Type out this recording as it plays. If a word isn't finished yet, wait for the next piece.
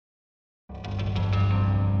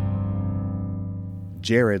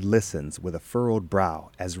Jared listens with a furrowed brow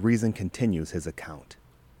as Rezin continues his account.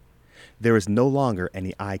 There is no longer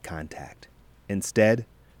any eye contact. Instead,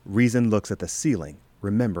 Rezin looks at the ceiling,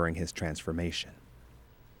 remembering his transformation.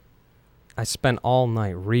 I spent all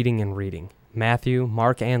night reading and reading. Matthew,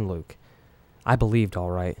 Mark, and Luke. I believed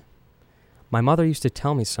all right. My mother used to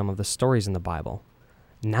tell me some of the stories in the Bible.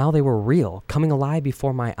 Now they were real, coming alive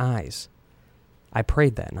before my eyes. I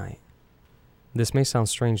prayed that night. This may sound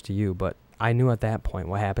strange to you, but I knew at that point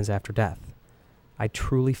what happens after death. I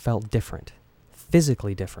truly felt different,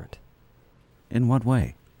 physically different. In what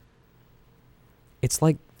way? It's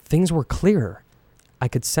like things were clearer. I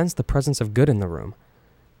could sense the presence of good in the room.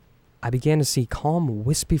 I began to see calm,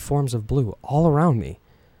 wispy forms of blue all around me.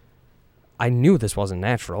 I knew this wasn't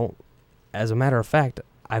natural. As a matter of fact,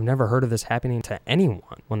 I've never heard of this happening to anyone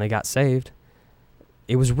when they got saved.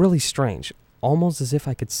 It was really strange, almost as if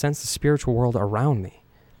I could sense the spiritual world around me.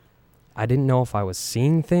 I didn't know if I was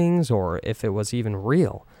seeing things or if it was even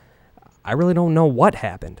real. I really don't know what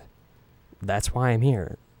happened. That's why I'm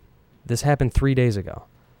here. This happened 3 days ago.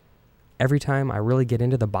 Every time I really get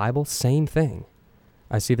into the Bible, same thing.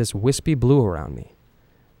 I see this wispy blue around me.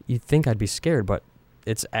 You'd think I'd be scared, but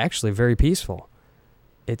it's actually very peaceful.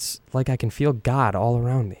 It's like I can feel God all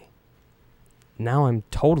around me. Now I'm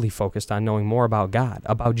totally focused on knowing more about God,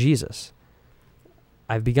 about Jesus.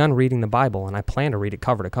 I've begun reading the Bible, and I plan to read it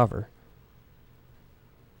cover to cover.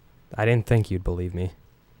 I didn't think you'd believe me.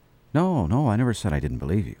 No, I never said I didn't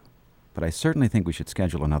believe you. But I certainly think we should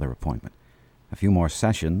schedule another appointment. A few more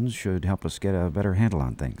sessions should help us get a better handle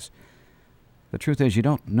on things. The truth is, you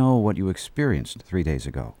don't know what you experienced 3 days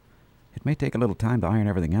ago. It may take a little time to iron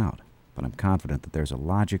everything out, but I'm confident that there's a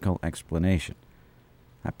logical explanation.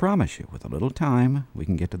 I promise you, with a little time, we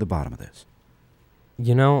can get to the bottom of this.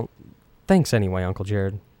 Thanks anyway, Uncle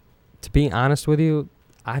Jared. To be honest with you,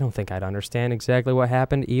 I don't think I'd understand exactly what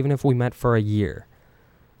happened even if we met for a year.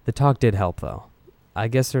 The talk did help, though. I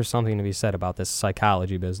guess there's something to be said about this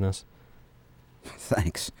psychology business.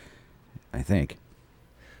 Thanks, I think.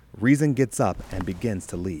 Rezin gets up and begins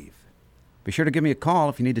to leave. Be sure to give me a call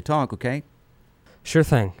if you need to talk, okay? Sure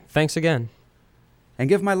thing. Thanks again. And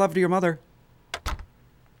give my love to your mother.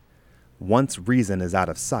 Once Rezin is out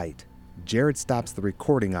of sight, Jared stops the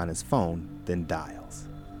recording on his phone, then dials.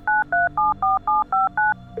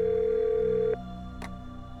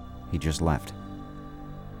 He just left.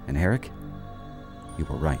 And Eric, you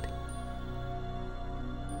were right.